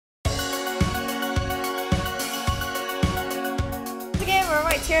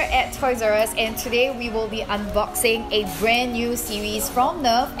right here at Toys R Us, and today we will be unboxing a brand new series from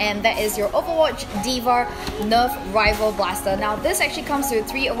Nerf, and that is your Overwatch D.Va Nerf Rival Blaster. Now this actually comes with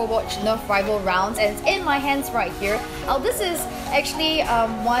 3 Overwatch Nerf Rival rounds, and it's in my hands right here. Now this is actually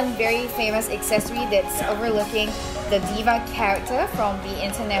one very famous accessory that's overlooking the D.Va character from the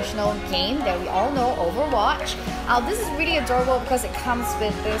international game that we all know, Overwatch. This is really adorable because it comes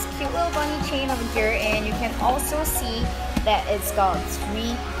with this cute little bunny chain over here, and you can also see that it's got 3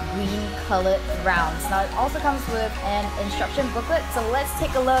 green colored rounds. Now it also comes with an instruction booklet, so let's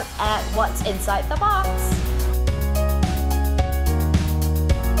take a look at what's inside the box.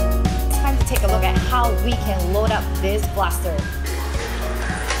 It's time to take a look at how we can load up this blaster.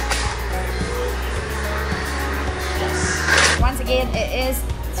 Once again, it is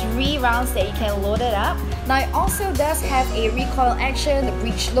 3 rounds that you can load it up. Now it also does have a recoil action, the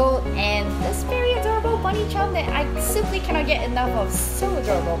breech-load, and this very adorable bunny charm that I simply cannot get enough of. So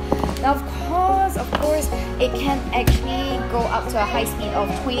adorable. Now of course, it can actually go up to a high speed of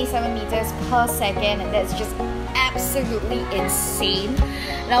 27 meters per second, and that's just absolutely insane.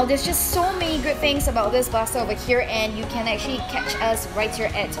 Now there's just so many good things about this blaster over here, and you can actually catch us right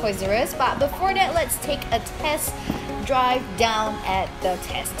here at Toys R Us. But before that, let's take a test drive down at the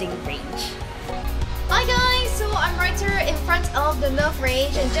testing range. Hi guys, so I'm right here in front of the Nerf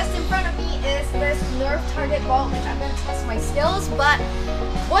range, and just in front of me is this Nerf target ball, which I'm going to test my skills. But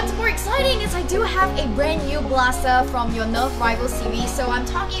what's more exciting is I do have a brand new blaster from your Nerf Rival series. So I'm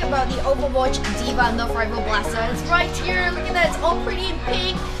talking about the Overwatch D.Va Nerf Rival blaster. It's right here, look at that, it's all pretty in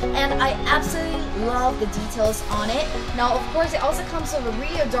pink, and I absolutely love the details on it. Now of course it also comes with a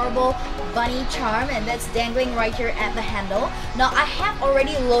really adorable bunny charm, and that's dangling right here at the handle. Now I have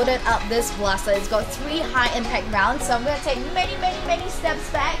already loaded up this blaster. It's got 3 high impact rounds, so I'm going to take many steps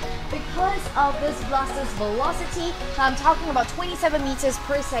back because of this blaster's velocity. Now I'm talking about 27 meters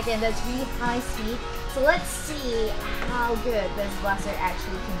per second. That's really high speed. So let's see how good this blaster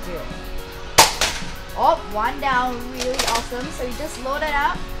actually can do. Oh, 1 down, really awesome. So you just load it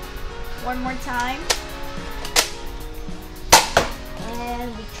up one more time,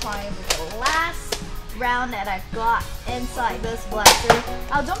 and we try with the last round that I've got inside this blaster.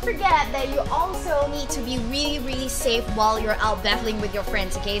 Now don't forget that you also need to be really safe while you're out battling with your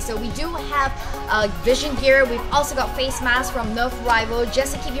friends, okay? So we do have vision gear. We've also got face masks from Nerf Rival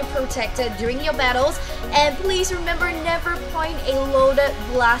just to keep you protected during your battles. And please remember, never point a loaded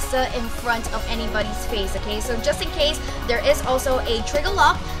blaster in front of anybody's face, okay? So just in case, there is also a trigger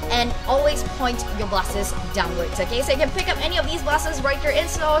lock, and always point your blasters downwards, okay? So you can pick up any of these blasters right here in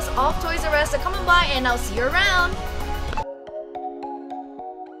stores of Toys R Us. So come on by, and I'll see you around.